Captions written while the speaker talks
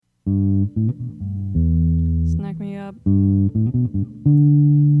up.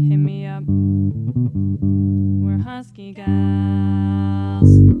 Hit me up. We're husky gals.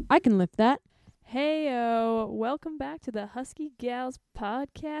 I can lift that. Heyo, welcome back to the Husky Gals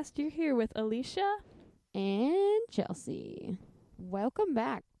podcast. You're here with Alicia And Chelsea. Welcome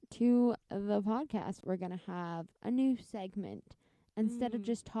back to the podcast. We're going to have a new segment instead of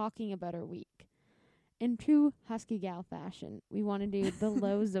just talking about our week. In true Husky Gal fashion, we want to do the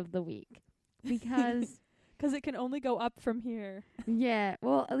lows of the week. Because it can only go up from here. yeah,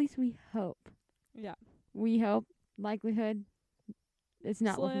 well, at least we hope. Yeah. We hope. Likelihood, it's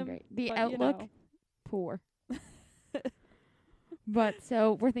not looking Slim, great. The but outlook, poor. But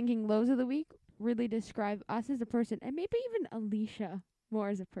so we're thinking lows of the week really describe us as a person, and maybe even Alicia more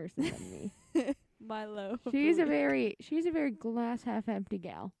as a person than me. My low. She's a very glass half empty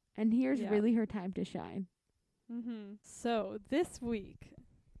gal, and here's really her time to shine. So this week,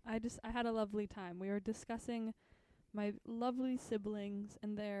 I had a lovely time. We were discussing my lovely siblings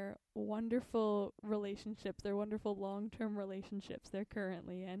and their wonderful relationships, their wonderful long-term relationships they're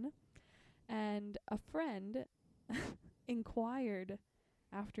currently in. And a friend inquired,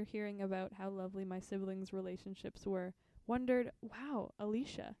 after hearing about how lovely my siblings' relationships were, wondered, wow,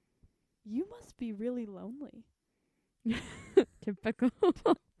 Alicia, you must be really lonely. Typical.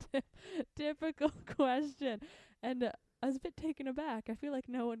 Typical question. And I was a bit taken aback. I feel like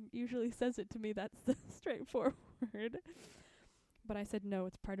no one usually says it to me. That's straightforward. But I said, no,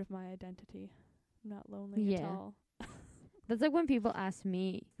 it's part of my identity. I'm not lonely at all. That's like when people ask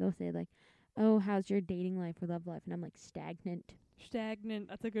me, they'll say like, oh, how's your dating life or love life? And I'm like, stagnant. Stagnant.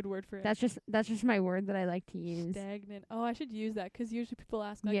 That's a good word for it. That's just my word that I like to use. Stagnant. Oh, I should use that, 'cause usually people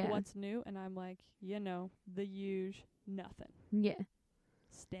ask like, what's new? And I'm like, the huge nothing. Yeah.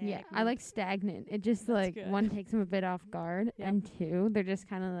 Stagnant. Yeah, I like stagnant. It just That's like good. one takes them a bit off guard, Yep. and two, they're just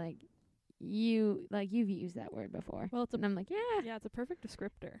kind of like you've used that word before. Well, and I'm like, yeah, it's a perfect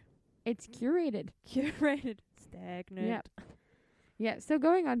descriptor. it's curated. Curated. Stagnant. Yep. Yeah. So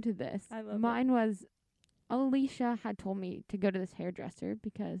going on to this, I love mine was Alicia had told me to go to this hairdresser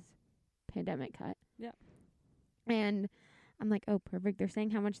because pandemic cut. Yeah. And I'm like, oh, perfect. They're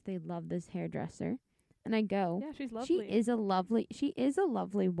saying how much they love this hairdresser. And I go, Yeah, she's lovely. She is a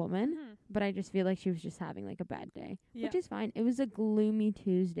lovely woman, but I just feel like she was just having like a bad day, which is fine. It was a gloomy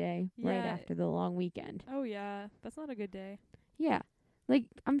Tuesday right after the long weekend. Oh, yeah. That's not a good day. Yeah. Like,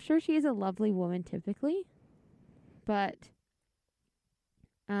 I'm sure she is a lovely woman typically, but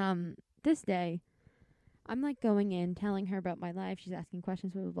this day, I'm like going in, telling her about my life. She's asking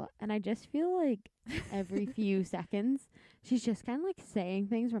questions, blah, blah, blah. And I just feel like every few seconds, she's just kind of like saying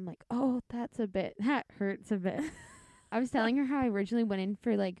things where I'm like, oh, that hurts a bit. I was telling her how I originally went in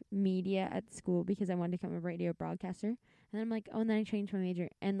for like media at school because I wanted to become a radio broadcaster. And then I'm like, oh, and then I changed my major.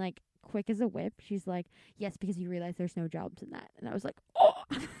 And like quick as a whip, she's like, yes, because you realize there's no jobs in that. And I was like, oh.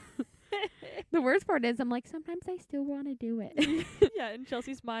 The worst part is I'm like, sometimes I still want to do it. Yeah, in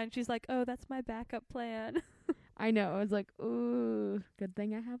Chelsea's mind, she's like, oh, that's my backup plan. I know. I was like, ooh, good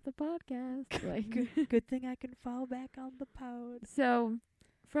thing I have the podcast. Like, good thing I can fall back on the pod. So,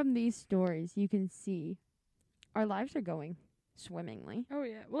 from these stories, you can see our lives are going swimmingly. Oh,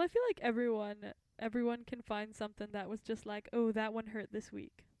 yeah. Well, I feel like everyone can find something that was just like, oh, that one hurt this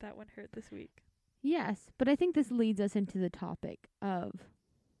week. That one hurt this week. Yes, but I think this leads us into the topic of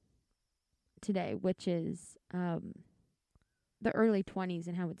today, which is the early 20s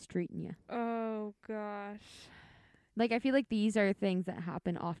and how it's treating you. Oh, gosh. Like, I feel like these are things that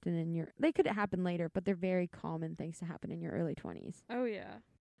happen often they could happen later, but they're very common things to happen in your early 20s. Oh, yeah.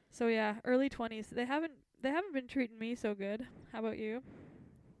 So, yeah, early 20s. They haven't been treating me so good. How about you?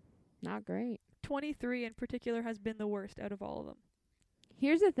 Not great. 23 in particular has been the worst out of all of them.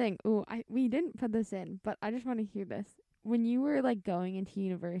 Here's the thing. Ooh, we didn't put this in, but I just want to hear this. When you were, like, going into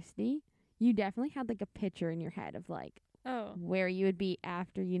university, you definitely had, like, a picture in your head of, like, where you would be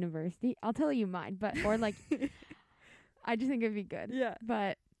after university. I'll tell you mine, or, like, I just think it'd be good. Yeah.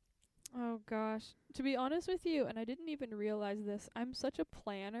 But oh, gosh. To be honest with you, and I didn't even realize this, I'm such a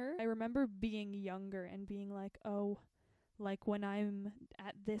planner. I remember being younger and being like, oh, like, when I'm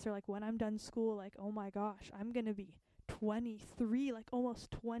at this or, like, when I'm done school, like, oh, my gosh, I'm going to be 23, like,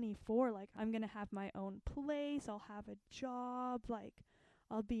 almost 24. Like, I'm going to have my own place. I'll have a job. Like,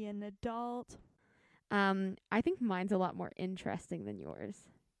 I'll be an adult. I think mine's a lot more interesting than yours.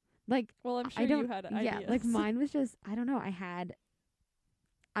 Like, well, I'm sure you had ideas. Yeah, like mine was just, I don't know,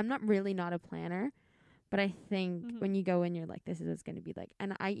 I'm not a planner, but I think when you go in, you're like, this is what it's going to be like.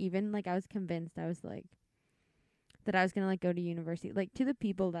 And I even, like, I was convinced, I was like, that I was going to, like, go to university. Like, to the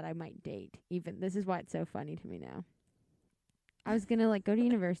people that I might date, even, this is why it's so funny to me now. I was gonna like go to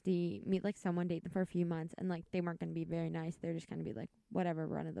university, meet like someone, date them for a few months, and like they weren't gonna be very nice. They're just gonna be like whatever,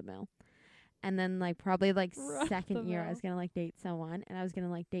 run of the mill. And then like probably like Run of the second year, I was mill. gonna like date someone, and I was gonna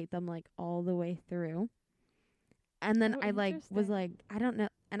like date them like all the way through. And then Oh, I like was interesting. like I don't know,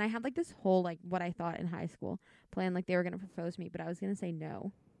 and I had like this whole like what I thought in high school plan, like they were gonna propose to me, but I was gonna say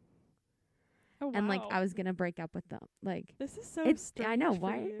no, Oh, and like wow. I was gonna break up with them. Like This is so it's I know strange for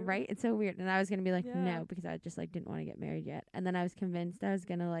why, you. right? It's so weird, and I was gonna be like Yeah. no because I just like didn't want to get married yet. And then I was convinced I was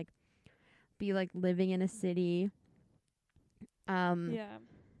gonna like be like living in a city, um, Yeah.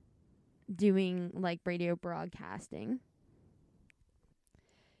 doing like radio broadcasting.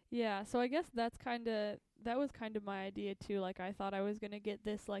 Yeah, so I guess that was kind of my idea too. Like I thought I was going to get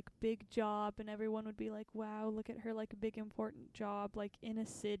this like big job and everyone would be like, "Wow, look at her, like a big important job like in a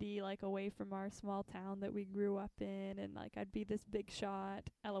city like away from our small town that we grew up in, and like I'd be this big shot."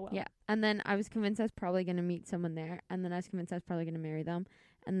 LOL. Yeah. And then I was convinced I was probably going to meet someone there. And then I was convinced I was probably going to marry them.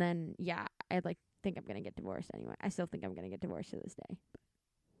 And then, yeah, I like think I'm going to get divorced anyway. I still think I'm going to get divorced to this day.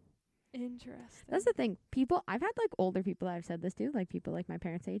 Interesting. That's the thing. People, I've had like older people that I've said this to, like people like my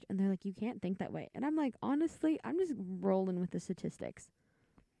parents' age, and they're like, you can't think that way. And I'm like, honestly, I'm just rolling with the statistics.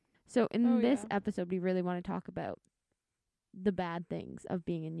 So Oh in this yeah. episode, we really want to talk about the bad things of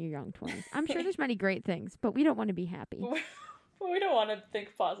being in your young 20s. I'm sure there's many great things, but we don't want to be happy. We don't want to think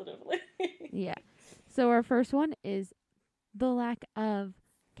positively. Yeah. So our first one is the lack of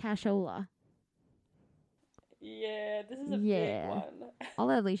cashola. Yeah, this is a big Yeah. one. I'll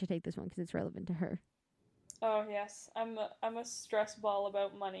let Alicia take this one because it's relevant to her. Oh yes, I'm a stress ball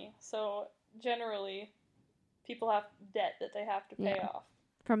about money. So generally, people have debt that they have to pay Yeah. off.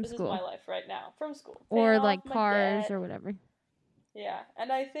 From This is school. my life right now, from school. Or Paying like off my cars debt. or whatever. Yeah,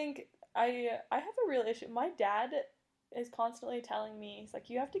 and I think I have a real issue. My dad is constantly telling me, he's like,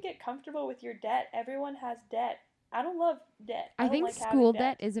 you have to get comfortable with your debt. Everyone has debt. I don't love debt. I I don't think like school having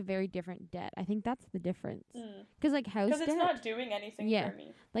debt is a very different debt. I think that's the difference. Mm. Because like house Because it's debt, not doing anything Yeah. for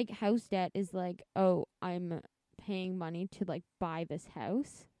me. like house debt is like, oh, I'm paying money to like buy this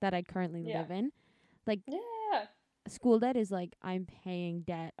house that I currently Yeah. live in. Like Yeah. school debt is like I'm paying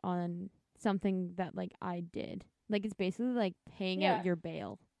debt on something that like I did. Like it's basically like paying Yeah. out your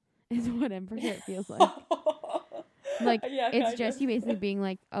bail is what I'm pretty sure it feels like. Like yeah, it's kind just of. you basically being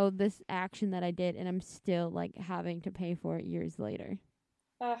like, oh, this action that I did and I'm still like having to pay for it years later.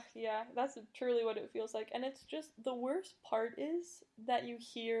 Yeah, that's truly what it feels like. And it's just the worst part is that you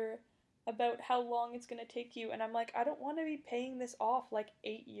hear about how long it's going to take you. And I'm like, I don't want to be paying this off like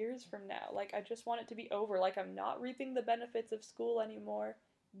 8 years from now. Like, I just want it to be over. Like, I'm not reaping the benefits of school anymore.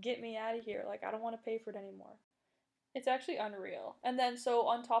 Get me out of here. Like, I don't want to pay for it anymore. It's actually unreal. And then, so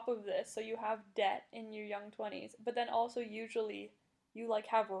on top of this, so you have debt in your young 20s, but then also usually you like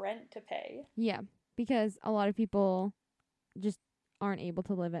have rent to pay. Yeah, because a lot of people just aren't able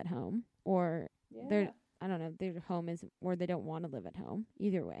to live at home, or Yeah. I don't know, their home is, or they don't want to live at home.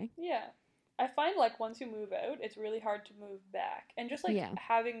 Either way. Yeah. I find like once you move out, it's really hard to move back. And just like Yeah.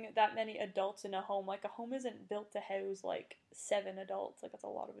 having that many adults in a home, like a home isn't built to house like 7 adults. Like it's a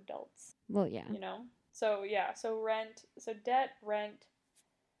lot of adults, Well, yeah. you know? So yeah, so rent, so debt, rent.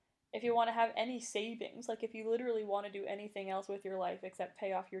 If you want to have any savings, like if you literally want to do anything else with your life except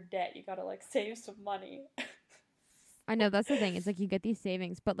pay off your debt, you gotta like save some money. I know that's the thing. It's like you get these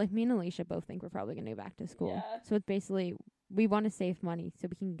savings, but like me and Alicia both think we're probably gonna go back to school. Yeah. So it's basically we want to save money so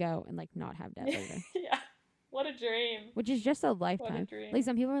we can go and like not have debt later, Yeah. What a dream. which is just a What a lifetime. dream. Like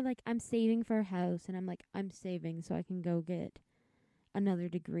some people are like, I'm saving for a house, and I'm like, I'm saving so I can go get another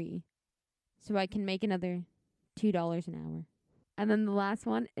degree, so I can make another $2 an hour. And then the last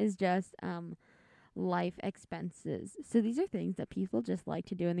one is just life expenses. So these are things that people just like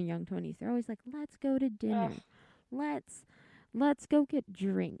to do in their young 20s. They're always like, let's go to dinner. Ugh. Let's go get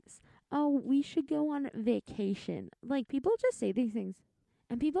drinks. Oh, we should go on vacation. Like people just say these things.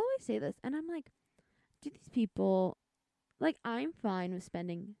 And people always say this, and I'm like, do these people, like, I'm fine with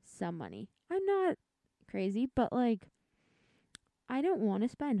spending some money. I'm not crazy, but like I don't want to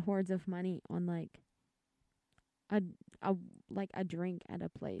spend hordes of money on like a drink at a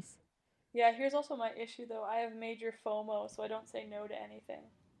place. Yeah, here's also my issue though. I have major FOMO, so I don't say no to anything.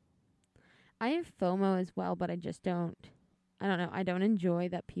 I have FOMO as well, but I just don't. I don't know. I don't enjoy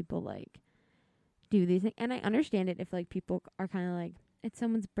that people like do these things, and I understand it if like people are kind of like it's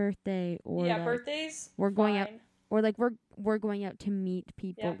someone's birthday, or yeah, like, birthdays. we're going out, fine. or like we're going out to meet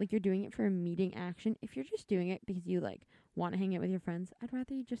people. Yeah. Like you're doing it for a meeting action. If you're just doing it because you like want to hang out with your friends, I'd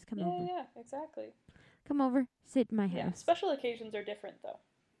rather you just come Yeah, over. yeah, exactly. Come over, sit in my Yeah, house. special occasions are different though.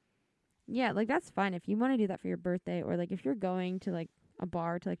 Yeah, like that's fine if you want to do that for your birthday, or like if you're going to like a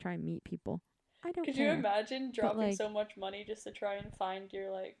bar to like try and meet people. I don't Could care. you imagine dropping like- so much money just to try and find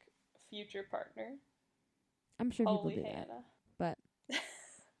your like future partner? I'm sure Holy people do that. Hannah. But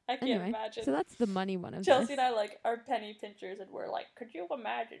I can't anyway, imagine. so that's the money one of Chelsea this. and I like are penny pinchers, and we're like, could you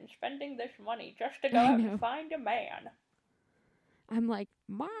imagine spending this money just to go I out know. and find a man? I'm like,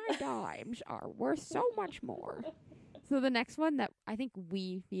 my dimes are worth so much more. So the next one that I think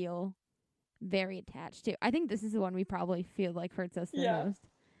we feel very attached to, I think this is the one we probably feel like hurts us the Yeah, most,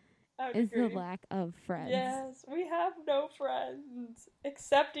 I would is agree. the lack of friends. Yes, we have no friends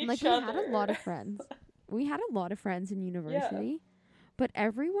except each Like, other. we had a lot of friends. We had a lot of friends in university, but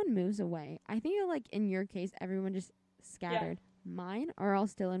everyone moves away. I think, like, in your case, everyone just scattered. Mine are all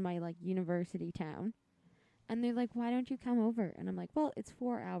still in my, like, university town. And they're like, why don't you come over? And I'm like, well, it's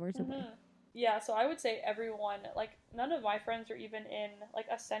 4 hours away. Yeah, so I would say everyone, like, none of my friends are even in, like,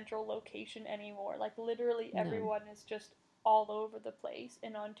 a central location anymore. Like, literally No. everyone is just all over the place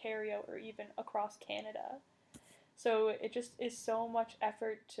in Ontario or even across Canada. So it just is so much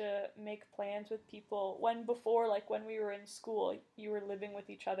effort to make plans with people. When before, like, when we were in school, you were living with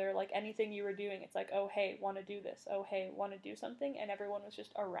each other, like, anything you were doing, it's like, oh, hey, want to do this? Oh, hey, want to do something? And everyone was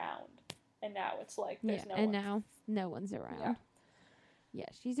just around. And now it's like, there's no one. And now no one's around. Yeah,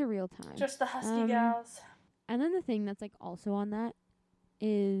 she's a real time. Just the husky gals. And then the thing that's, like, also on that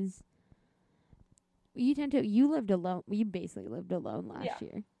is you lived alone. You basically lived alone last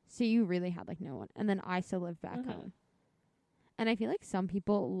year. So you really had, like, no one. And then I still lived back home. And I feel like some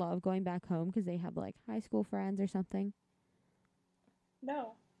people love going back home because they have, like, high school friends or something.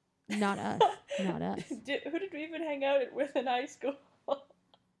 No. Not us. Not us. Who did we even hang out with in high school?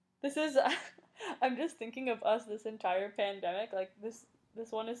 This is, I'm just thinking of us this entire pandemic. Like, this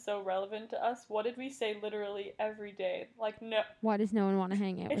one is so relevant to us. What did we say literally every day? Like, no. Why does no one want to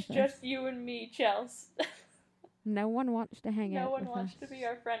hang out with us? It's just you and me, Chels. No one wants to hang out with us. No one wants to be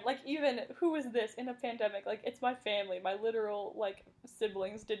our friend. Like, even, who was this in a pandemic? Like, it's my family. My literal, like,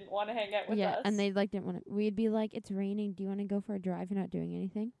 siblings didn't want to hang out with us. Yeah, and they, like, didn't want to. We'd be like, it's raining. Do you want to go for a drive? You're not doing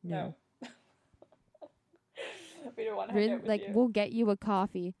anything? No. We don't want to hang out with like, you. we'll get you a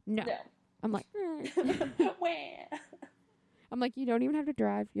coffee. No. I'm like, I'm like, you don't even have to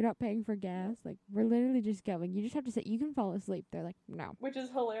drive. You're not paying for gas. Like, we're literally just going. You just have to sit. You can fall asleep. They're like, no. Which is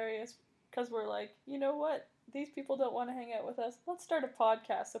hilarious because we're like, you know what? These people don't want to hang out with us. Let's start a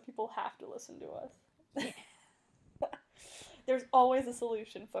podcast so people have to listen to us. There's always a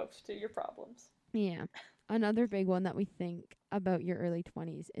solution, folks, to your problems. Yeah. Another big one that we think about your early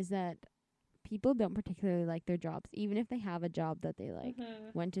 20s is that people don't particularly like their jobs, even if they have a job that they, like,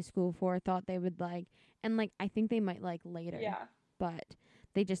 went to school for, thought they would like, and, like, I think they might like later. Yeah. But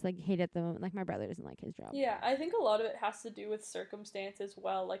they just, like, hate it at the moment. Like, my brother doesn't like his job. Yeah, I think a lot of it has to do with circumstance as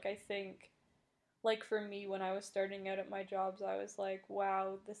well. Like, I think, like, for me, when I was starting out at my jobs, I was like,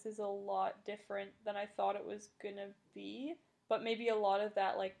 wow, this is a lot different than I thought it was gonna be. But maybe a lot of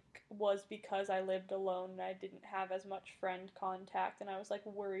that, like, was because I lived alone and I didn't have as much friend contact and I was, like,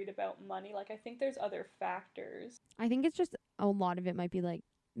 worried about money. Like, I think there's other factors. I think it's just a lot of it might be, like,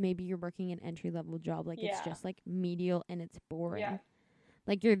 maybe you're working an entry-level job. Like, it's just, like, medial and it's boring. Yeah.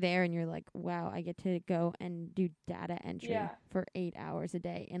 Like, you're there and you're like, wow, I get to go and do data entry for 8 hours a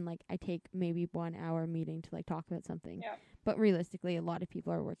day. And, like, I take maybe 1 hour meeting to, like, talk about something. Yeah. But realistically, a lot of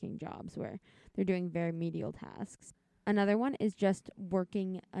people are working jobs where they're doing very medial tasks. Another one is just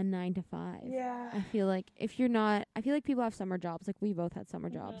working a 9 to 5. Yeah. I feel like if you're not, I feel like people have summer jobs. Like, we both had summer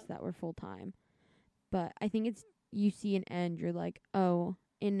jobs that were full time. But I think it's, you see an end, you're like, oh,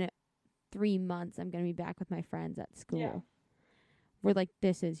 in 3 months, I'm going to be back with my friends at school. Yeah. We're like,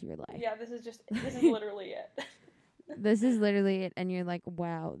 this is your life. Yeah, this is literally it. This is literally it. And you're like,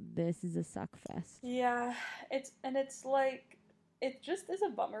 wow, this is a suck fest. Yeah, it's like, it just is a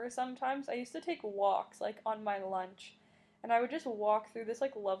bummer sometimes. I used to take walks, like, on my lunch, and I would just walk through this,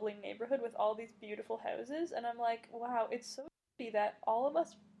 like, lovely neighborhood with all these beautiful houses, and I'm like, wow, it's so shitty that all of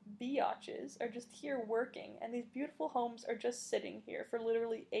us biatches are just here working, and these beautiful homes are just sitting here for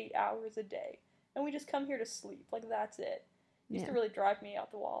literally 8 hours a day, and we just come here to sleep. Like, that's it. It used to really drive me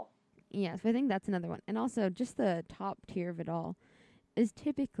out the wall. Yeah, so I think that's another one. And also, just the top tier of it all is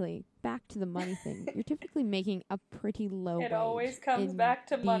typically, back to the money thing, you're typically making a pretty low wage. It always comes back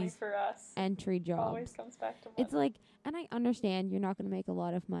to money for us. Entry jobs. Always comes back to money. It's like, and I understand you're not going to make a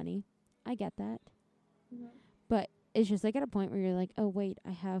lot of money. I get that. Mm-hmm. But it's just like at a point where you're like, oh, wait,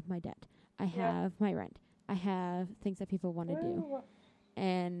 I have my debt. I have my rent. I have things that people want to do.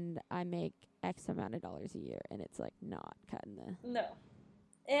 And I make X amount of dollars a year. And it's like not cutting the... No.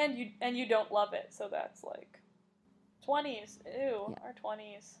 And you don't love it. So that's like 20s. Ew, our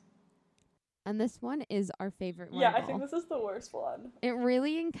 20s. And this one is our favorite one. Yeah, I think this is the worst one. It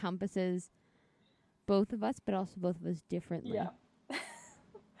really encompasses both of us, but also both of us differently. Yeah.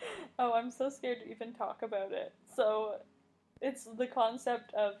 Oh, I'm so scared to even talk about it. So, it's the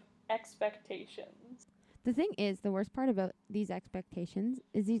concept of expectations. The thing is, the worst part about these expectations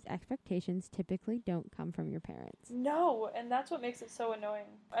is these expectations typically don't come from your parents. No, and that's what makes it so annoying.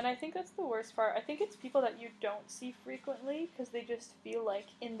 And I think that's the worst part. I think it's people that you don't see frequently because they just feel like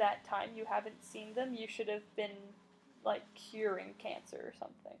in that time you haven't seen them, you should have been like curing cancer or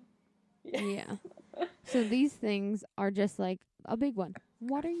something. Yeah. So these things are just like a big one.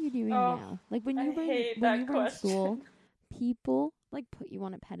 What are you doing Oh, now? Like when I you were hate in, that when you were in school, question. people like put you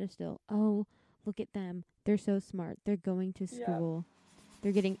on a pedestal. Oh, look at them. They're so smart. They're going to Yeah. school.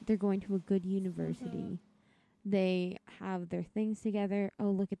 They're going to a good university. They have their things together. Oh,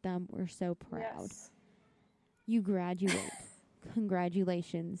 look at them. We're so proud. Yes. You graduate.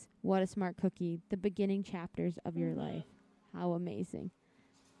 Congratulations. What a smart cookie. The beginning chapters of your life. How amazing.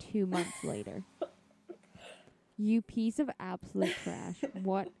 2 months later. You piece of absolute trash.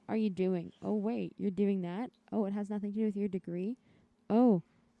 What are you doing? Oh, wait, you're doing that? Oh, it has nothing to do with your degree? Oh,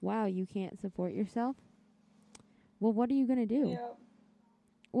 wow, you can't support yourself? Well, what are you going to do? Yeah.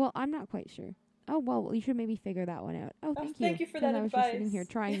 Well, I'm not quite sure. Oh, well, you should maybe figure that one out. Oh, thank you. Thank you for that I was just sitting here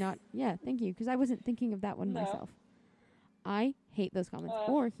advice. trying not... Yeah, thank you, because I wasn't thinking of that one No. myself. I hate those comments.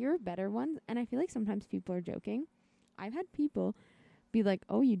 Or here are better ones, and I feel like sometimes people are joking. I've had people be like,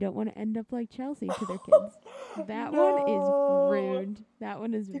 oh, you don't want to end up like Chelsea to their kids. That one is rude. That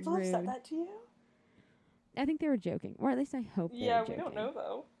one is People rude. have said that to you? I think they were joking, or at least I hope they were Yeah, joking. we don't know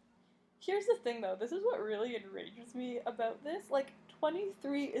though. Here's the thing though, this is what really enrages me about this. Like,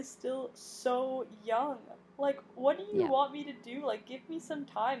 23 is still so young. Like, what do you want me to do? Like, give me some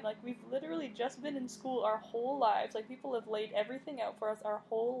time. Like, we've literally just been in school our whole lives. Like, people have laid everything out for us our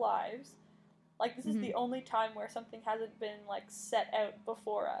whole lives. Like, this is the only time where something hasn't been, like, set out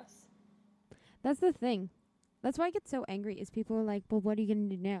before us. That's the thing. That's why I get so angry is people are like, well, what are you going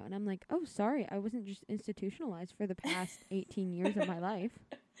to do now? And I'm like, oh, sorry, I wasn't just institutionalized for the past 18 years of my life.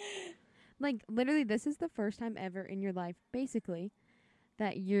 Like, literally, this is the first time ever in your life, basically,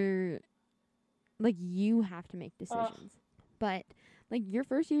 that you're, like, you have to make decisions. But, like, your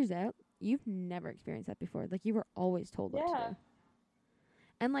first year's out, you've never experienced that before. Like, you were always told what to do.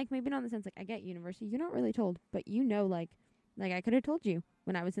 And, like, maybe not in the sense, like, I get university, you're not really told, but you know, like I could have told you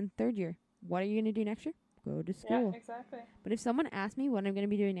when I was in third year, what are you going to do next year? Go to school. Yeah, exactly. But if someone asked me what I'm going to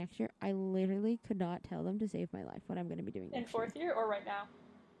be doing next year, I literally could not tell them to save my life what I'm going to be doing next year. In fourth year or right now?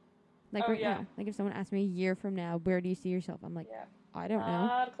 Like now. Like if someone asked me a year from now, where do you see yourself? I'm like, I don't know.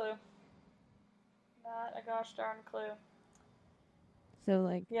 Not a clue. Not a gosh darn clue. So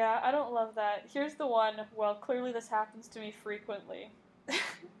like... Yeah, I don't love that. Here's the one, well, clearly this happens to me frequently.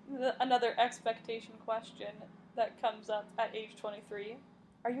 Another expectation question that comes up at age 23.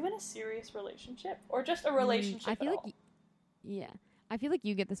 Are you in a serious relationship? Or just a relationship I feel at all? I feel like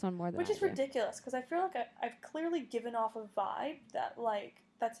you get this one more than Which I is do. ridiculous, because I feel like I've clearly given off a vibe that, like,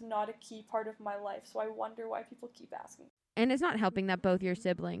 that's not a key part of my life, so I wonder why people keep asking. And it's not helping that both your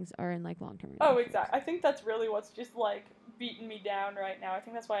siblings are in, like, long-term relationships. Oh, exactly. I think that's really what's just, like, beating me down right now. I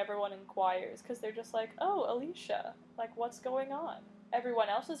think that's why everyone inquires, because they're just like, oh, Alicia, like, what's going on? Everyone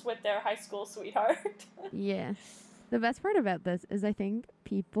else is with their high school sweetheart. Yeah. The best part about this is I think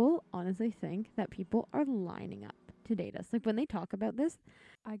people honestly think that people are lining up to date us. Like, when they talk about this,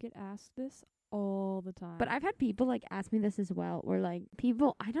 I get asked this all the time. But I've had people, like, ask me this as well, where, like,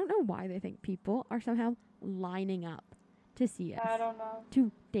 people, I don't know why they think people are somehow lining up to see us. I don't know.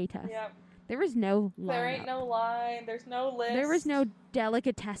 To date us. Yep. There is no line There ain't no line. There's no list. There is no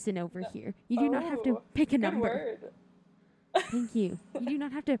delicatessen over here. You do not have to pick a good number. Word. Thank you. You do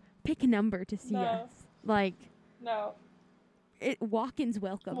not have to pick a number to see us. Like... No. Walk-ins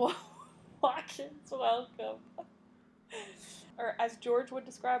welcome. Walk-ins welcome. Or as George would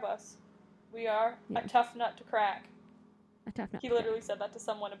describe us, we are a tough nut to crack. A tough nut. He literally said that to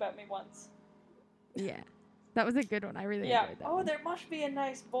someone about me once. Yeah. That was a good one. I really enjoyed that one. There must be a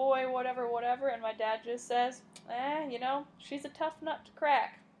nice boy, whatever. And my dad just says, you know, she's a tough nut to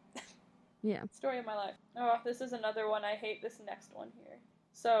crack. Yeah. Story of my life. Oh, this is another one. I hate this next one here.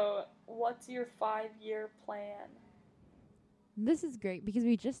 So, what's your 5-year plan? This is great because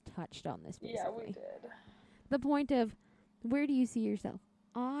we just touched on this, basically. Yeah, we did. The point of, where do you see yourself?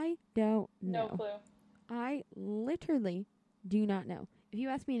 I don't know. No clue. I literally do not know. If you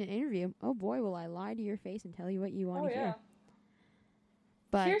ask me in an interview, oh boy, will I lie to your face and tell you what you want to hear.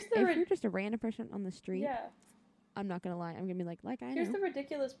 But if you're just a random person on the street, I'm not gonna lie. I'm gonna be like I Here's know. the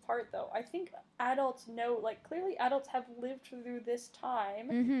ridiculous part, though. I think adults know, like, clearly adults have lived through this time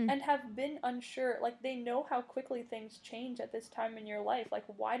Mm-hmm. and have been unsure. Like, they know how quickly things change at this time in your life. Like,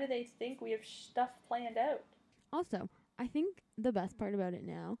 why do they think we have stuff planned out? Also, I think the best part about it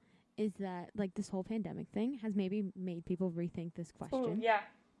now is that like this whole pandemic thing has maybe made people rethink this Ooh, question. yeah.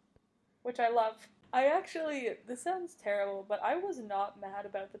 Which I love. This sounds terrible, but I was not mad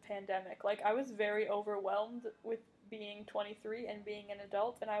about the pandemic. Like, I was very overwhelmed with being 23 and being an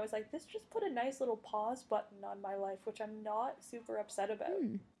adult, and I was like, this just put a nice little pause button on my life, which I'm not super upset about.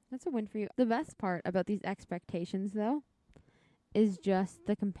 That's a win for you. The best part about these expectations, though, is just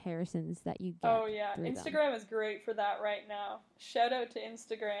the comparisons that you get. Oh, yeah. through them. Instagram is great for that right now. Shout out to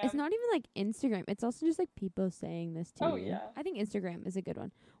Instagram. It's not even like Instagram. It's also just like people saying this to you. Oh, yeah. I think Instagram is a good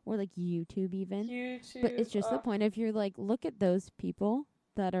one. Or like YouTube even. YouTube. But it's just the point of you're like, look at those people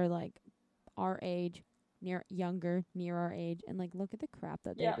that are like our age, near our age, and like look at the crap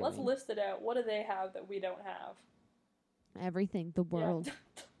that they're doing. Yeah, let's list it out. What do they have that we don't have? Everything. The world.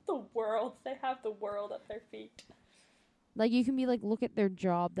 Yeah. The world. They have the world at their feet. Like you can be like, look at their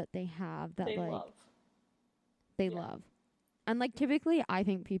job that they have that They like love. they love. And like typically I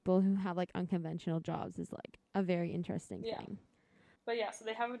think people who have like unconventional jobs is like a very interesting thing. But yeah, so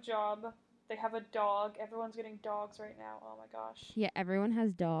they have a job, they have a dog. Everyone's getting dogs right now. Oh my gosh. Yeah, everyone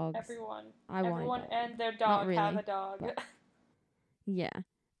has dogs. Everyone Everyone and their dog really, have a dog. but- Yeah.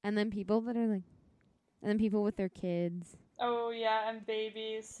 And then people that are like, and then people with their kids. Oh yeah, and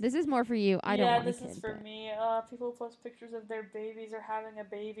babies. This is more for you. I don't want a kid. Yeah, this is for me. People post pictures of their babies or having a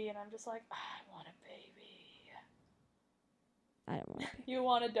baby, and I'm just like, I want a baby. I don't want a baby. You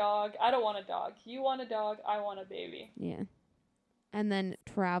want a dog. I don't want a dog. You want a dog. I want a baby. Yeah. And then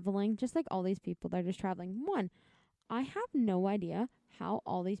traveling, just like all these people that are just traveling. One, I have no idea how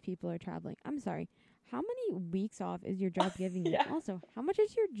all these people are traveling. I'm sorry. How many weeks off is your job giving you? Yeah. Also, how much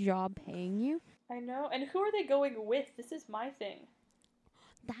is your job paying you? I know. And who are they going with? This is my thing.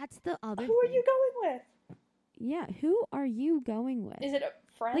 That's the other Who are thing. you going with? Yeah, who are you going with? Is it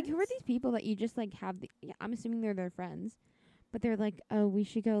friends? Like, who are these people that you just, like, have yeah, I'm assuming they're their friends. But they're like, oh, we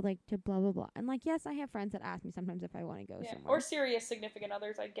should go, like, to blah, blah, blah. And, like, yes, I have friends that ask me sometimes if I want to go somewhere. Or serious significant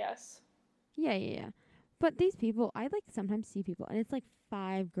others, I guess. Yeah. But these people, I, like, sometimes see people, and it's, like,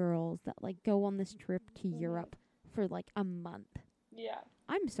 5 girls that, like, go on this trip to Europe for, like, a month. Yeah.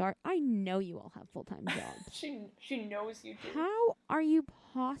 I'm sorry. I know you all have full-time jobs. She knows you do. How are you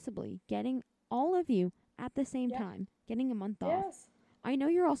possibly getting all of you at the same time, getting a month off? Yes. I know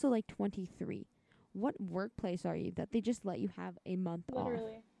you're also, like, 23. What workplace are you that they just let you have a month off?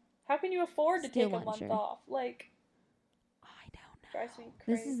 Literally. How can you afford to Still take a month unsure. off? Like, I don't know. drives me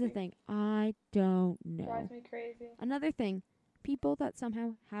crazy. This is the thing. I don't know. Drives me crazy. Another thing, people that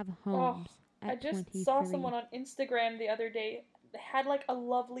somehow have homes at I just 23. saw someone on Instagram the other day. They had like a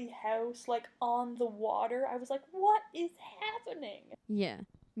lovely house like on the water. I was like, what is happening? Yeah.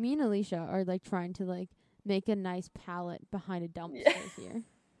 Me and Alicia are like trying to like make a nice pallet behind a dumpster here.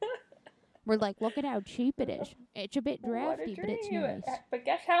 We're like, look at how cheap it is. It's a bit drafty, but it's nice. But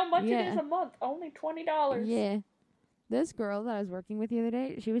guess how much it is a month? Only $20. Yeah. This girl that I was working with the other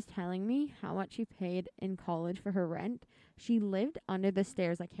day, she was telling me how much she paid in college for her rent. She lived under the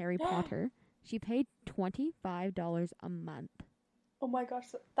stairs like Harry Potter. She paid $25 a month. Oh my gosh,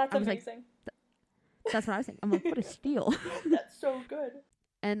 that's amazing. That's what I was saying. I'm like, what a steal. That's so good.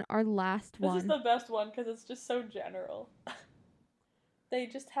 And our last one. This is the best one because it's just so general. They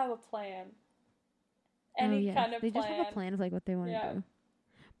just have a plan. Any kind of they plan. just have a plan of like what they want to Yeah. do.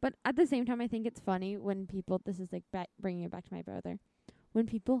 But at the same time, I think it's funny when people, this is like bringing it back to my brother, when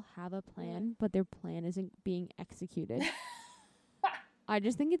people have a plan, but their plan isn't being executed. I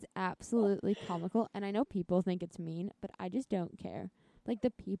just think it's absolutely comical. And I know people think it's mean, but I just don't care. Like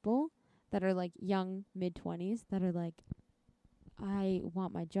the people that are like young, mid-20s, that are like, I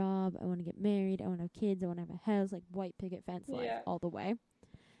want my job, I want to get married, I want to have kids, I want to have a house, like white picket fence life all the way.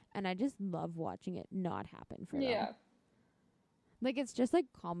 And I just love watching it not happen for them. Like, it's just, like,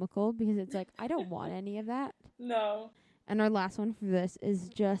 comical because it's like, I don't want any of that. No. And our last one for this is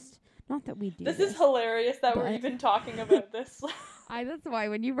just, not that we do this. This is hilarious that we're even talking about this. That's why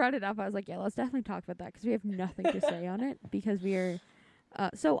when you brought it up, I was like, yeah, let's definitely talk about that because we have nothing to say on it because we are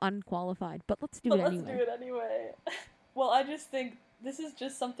so unqualified. But let's do it anyway. Let's do it anyway. Well, I just think this is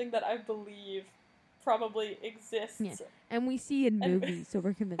just something that I believe probably exists. Yeah. And we see in movies, so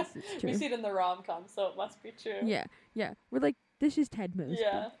we're convinced it's true. We see it in the rom-com, so it must be true. Yeah. We're like, this is Ted Mosby.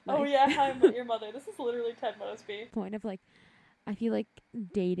 Yeah. Like, oh, yeah, How I Met Your Mother. This is literally Ted Mosby. Point of, like, I feel like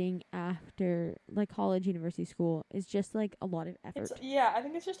dating after like college, university, school is just like a lot of effort. I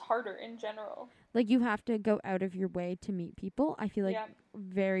think it's just harder in general. Like you have to go out of your way to meet people. I feel like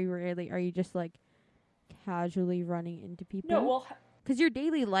very rarely are you just like casually running into people. No, well, because your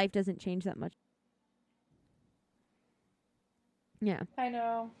daily life doesn't change that much. Yeah. I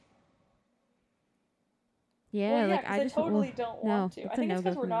know. Yeah, Well, like I totally don't want to. I think it's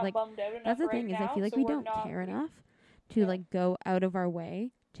because we're not bummed out enough. That's the right thing, is now, I feel like so we don't care enough to like go out of our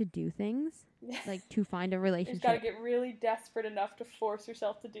way to do things, like to find a relationship. You just gotta get really desperate enough to force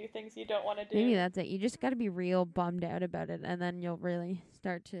yourself to do things you don't want to do. Maybe that's it. You just gotta be real bummed out about it, and then you'll really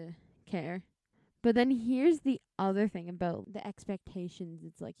start to care. But then here's the other thing about the expectations.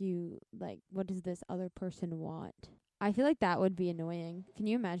 It's like what does this other person want? I feel like that would be annoying. Can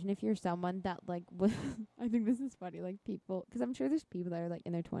you imagine if you're someone that like I think this is funny, like people, because I'm sure there's people that are like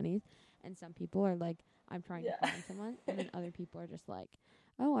in their 20s, and some people are like, I'm trying to find someone, and then other people are just like,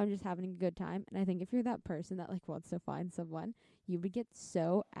 oh, I'm just having a good time. And I think if you're that person that like wants to find someone, you would get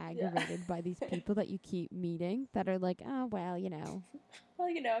so aggravated by these people that you keep meeting that are like, oh, well,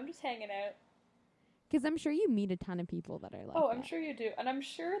 I'm just hanging out. Because I'm sure you meet a ton of people that are like that. I'm sure you do. And I'm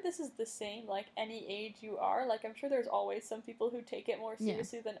sure this is the same, like, any age you are. Like, I'm sure there's always some people who take it more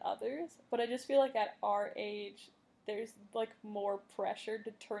seriously than others. But I just feel like at our age, there's, like, more pressure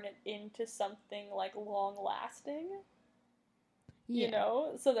to turn it into something, like, long-lasting. You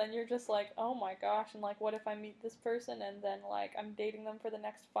know? So then you're just like, oh my gosh, and like, what if I meet this person and then like I'm dating them for the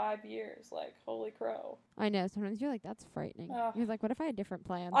next 5 years? Like, holy crow. I know, sometimes you're like, that's frightening. You're like, what if I had different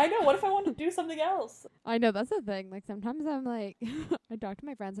plans? I know, what if I want to do something else? I know, that's the thing. Like, sometimes I'm like, I talk to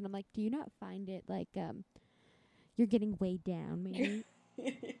my friends and I'm like, do you not find it like, you're getting weighed down, maybe?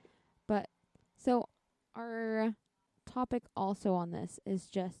 But, so, our topic also on this is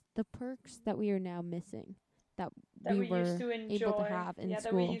just the perks that we are now missing. That we were used to enjoy, able to have in school.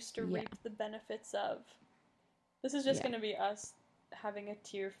 that we used to reap the benefits of. This is just going to be us having a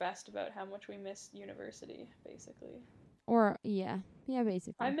tear fest about how much we miss university, basically. Or,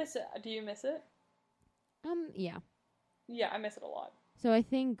 basically. I miss it. Do you miss it? Yeah. Yeah, I miss it a lot. So I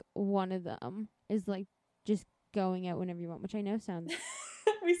think one of them is, like, just going out whenever you want, which I know sounds...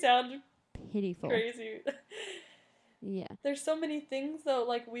 we sound... pitiful. Crazy. Yeah. There's so many things, though.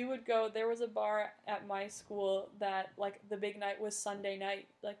 Like, we would go... There was a bar at my school that, like, the big night was Sunday night.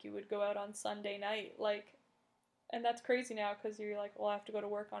 Like, you would go out on Sunday night. Like... And that's crazy now, because you're like, well, I have to go to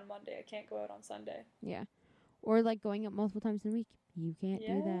work on Monday. I can't go out on Sunday. Yeah. Or, like, going out multiple times in a week. You can't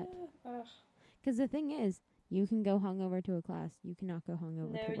do that. Because the thing is, you can go hungover to a class. You cannot go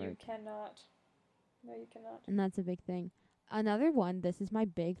hungover to work. No, you cannot. No, you cannot. And that's a big thing. Another one, this is my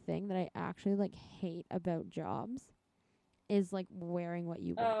big thing that I actually, like, hate about jobs, is, like, wearing what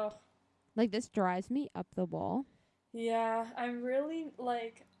you want. Like, this drives me up the wall. Yeah, I'm really,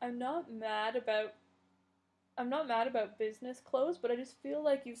 like, I'm not mad about business clothes, but I just feel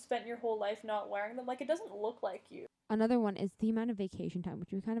like you've spent your whole life not wearing them. Like, it doesn't look like you. Another one is the amount of vacation time,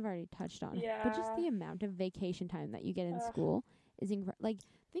 which we kind of already touched on. Yeah. But just the amount of vacation time that you get in school is like,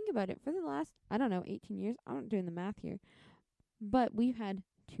 think about it. For the last, 18 years, I'm not doing the math here, but we've had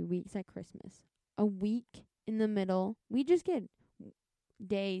 2 weeks at Christmas, a week in the middle. We just get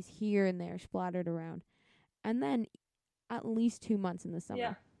days here and there splattered around, and then at least 2 months in the summer.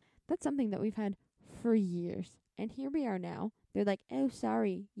 Yeah. That's something that we've had for years. And here we are now. They're like, oh,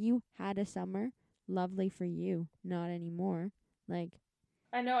 sorry, you had a summer. Lovely for you. Not anymore. Like,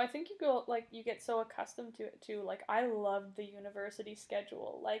 I know, I think you get so accustomed to it too. Like, I love the university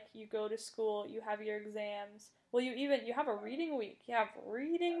schedule. Like, you go to school, you have your exams. Well, you have a reading week. You have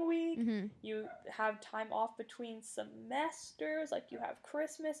reading week. Mm-hmm. You have time off between semesters. Like, you have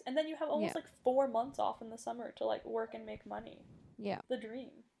Christmas. And then you have almost, 4 months off in the summer to, like, work and make money. Yeah. The dream.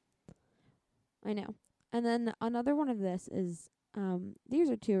 I know. And then another one of this is, these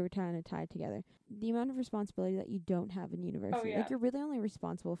are two kind of tied together. The amount of responsibility that you don't have in university. Oh, yeah. Like, you're really only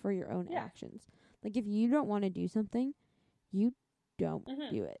responsible for your own actions. Like, if you don't want to do something, you don't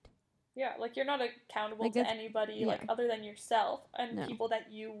do it. Yeah, like, you're not accountable to anybody, like, other than yourself and people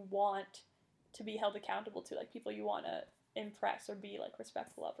that you want to be held accountable to, like, people you want to impress or be, like,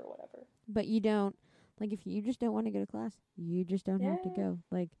 respectful of or whatever. But you don't, like, if you just don't want to go to class, you just don't have to go.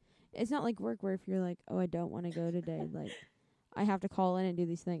 Like, it's not like work where if you're like, oh, I don't want to go today, like, I have to call in and do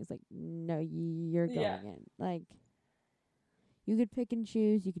these things. Like, no, you're going in. Like, you could pick and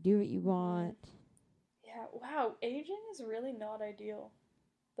choose. You could do what you want. Yeah, wow. Aging is really not ideal.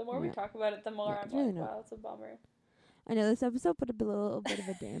 The more we talk about it, the more I'm really like, wow, it's a bummer. I know this episode put a little bit of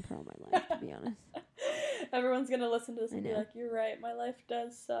a damper on my life, to be honest. Everyone's going to listen to this and be like, you're right, my life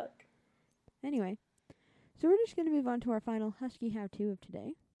does suck. Anyway, So we're just going to move on to our final husky how-to of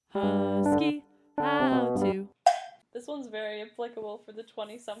today. Husky how to. This one's very applicable for the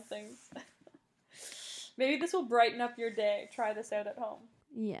 20-somethings. Maybe this will brighten up your day. Try this out at home.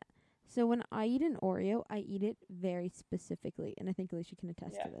 Yeah. So when I eat an Oreo, I eat it very specifically, and I think Alicia can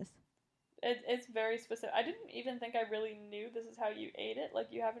attest to this. It's very specific. I didn't even think I really knew this is how you ate it. Like,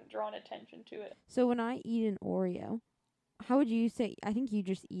 you haven't drawn attention to it. So when I eat an Oreo, how would you say? I think you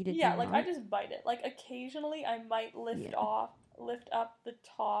just eat it. Yeah, like I just bite it. Like, occasionally I might lift up the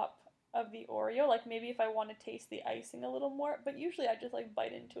top of the Oreo. Like, maybe if I want to taste the icing a little more. But usually I just like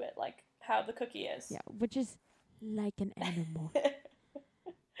bite into it, like how the cookie is. Yeah, which is like an animal.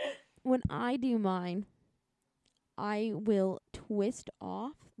 When I do mine, I will twist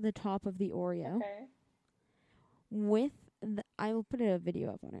off the top of the Oreo. Okay. I will put a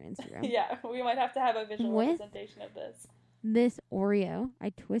video up on our Instagram. Yeah, we might have to have a visual representation of this. This Oreo, I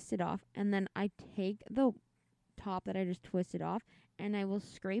twist it off, and then I take the top that I just twisted off, and I will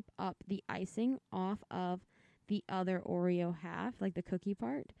scrape up the icing off of the other Oreo half, like the cookie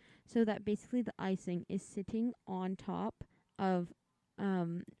part, so that basically the icing is sitting on top of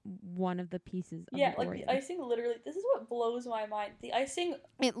one of the pieces of the Oreo. Like the icing literally, this is what blows my mind. The icing,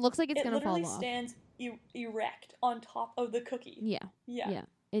 it looks like it's going to fall off. It literally stands erect on top of the cookie. Yeah,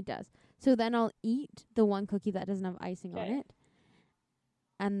 it does. So then I'll eat the one cookie that doesn't have icing on it.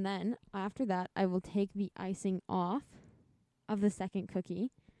 And then after that, I will take the icing off of the second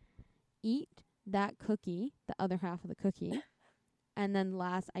cookie, eat that cookie, the other half of the cookie, and then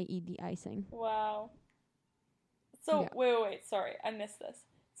last I eat the icing. Wow. So, wait, sorry, I missed this.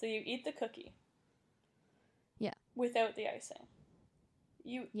 So you eat the cookie. Yeah. Without the icing.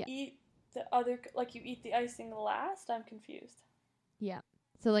 You eat the other, like you eat the icing last? I'm confused. Yeah.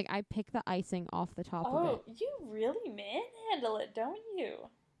 So, like, I pick the icing off the top of it. Oh, you really manhandle it, don't you?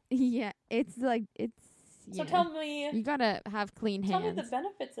 Yeah, it's like, So tell me... You gotta have clean hands. Tell me the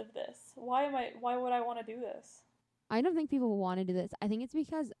benefits of this. Why would I want to do this? I don't think people want to do this. I think it's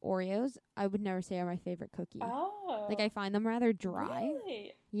because Oreos, I would never say are my favorite cookie. Oh. Like, I find them rather dry.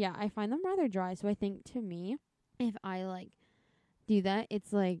 Really? Yeah, I find them rather dry. So I think, to me, if I, like, do that,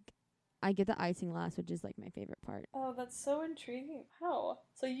 it's like, I get the icing last, which is, like, my favorite part. Oh, that's so intriguing. How?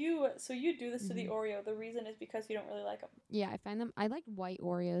 So you do this to the Oreo. The reason is because you don't really like them. Yeah, I like white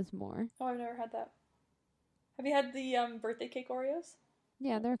Oreos more. Oh, I've never had that. Have you had the birthday cake Oreos?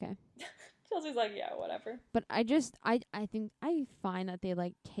 Yeah, they're okay. Chelsea's like, yeah, whatever. But I think I find that they,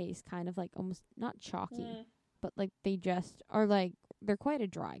 like, taste kind of, like, almost not chalky, but, like, they just are, like, they're quite a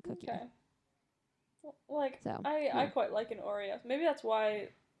dry cookie. Okay. Well, like, So, I quite like an Oreo. Maybe that's why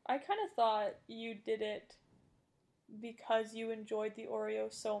I kind of thought you did it because you enjoyed the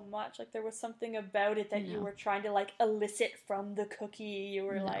Oreo so much. Like, there was something about it that you were trying to, like, elicit from the cookie. You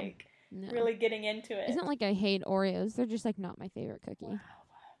were, really getting into it. It's not like I hate Oreos. They're just, like, not my favorite cookie. Wow.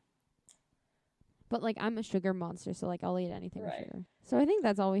 But, like, I'm a sugar monster, so, like, I'll eat anything with sugar. So I think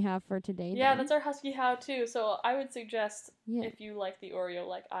that's all we have for today. Yeah, that's our husky how-to. So I would suggest, if you like the Oreo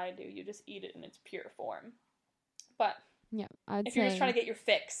like I do, you just eat it in its pure form. But yeah, if you're just trying to get your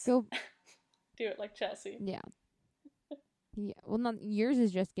fix, go do it like Chelsea. Yeah. Yeah. Well, not yours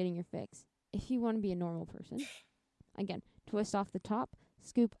is just getting your fix. If you want to be a normal person, again, twist off the top,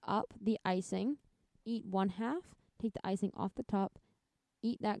 scoop up the icing, eat one half, take the icing off the top,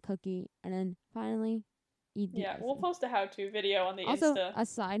 eat that cookie, and then finally eat the icing. We'll post a how-to video on the also, Insta. A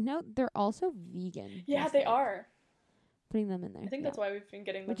side note, they're also vegan. Yeah, they are. Putting them in there. I think that's why we've been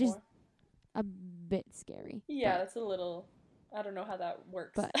getting them more. Which is a bit scary. Yeah, that's a little... I don't know how that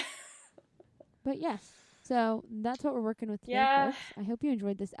works. But yeah, so that's what we're working with today, folks. I hope you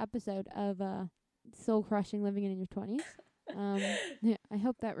enjoyed this episode of Soul-Crushing Living in Your 20s. I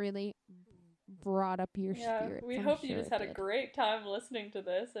hope that really brought up your spirit. We hope you just had a great time listening to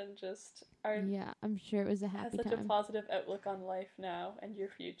this and just are... Yeah, I'm sure it was a happy time. Have such a positive outlook on life now and your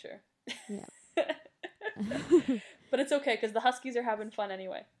future. Yeah. But it's okay, because the Huskies are having fun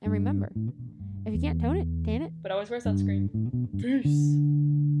anyway. And remember, if you can't tone it, tan it. But always wear sunscreen. Peace.